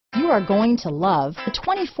are going to love the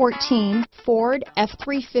 2014 Ford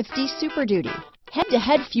F-350 Super Duty.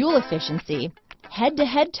 Head-to-head fuel efficiency,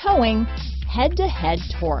 head-to-head towing, head-to-head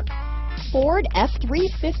torque. Ford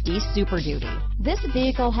F-350 Super Duty. This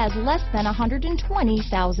vehicle has less than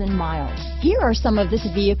 120,000 miles. Here are some of this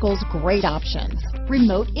vehicle's great options: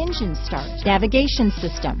 remote engine start, navigation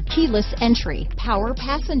system, keyless entry, power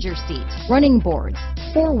passenger seat, running boards,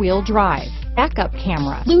 four-wheel drive, backup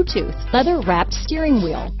camera, Bluetooth, leather-wrapped steering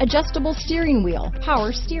wheel, adjustable steering wheel,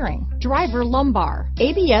 power steering, driver lumbar,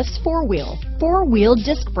 ABS four-wheel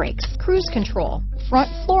disc brakes, cruise control, front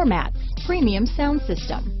floor mats, premium sound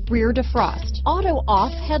system, rear defrost,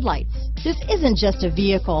 auto-off headlights. This isn't just a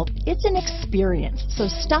vehicle, it's an experience. So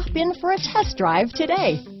stop in for a test drive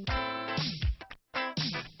today.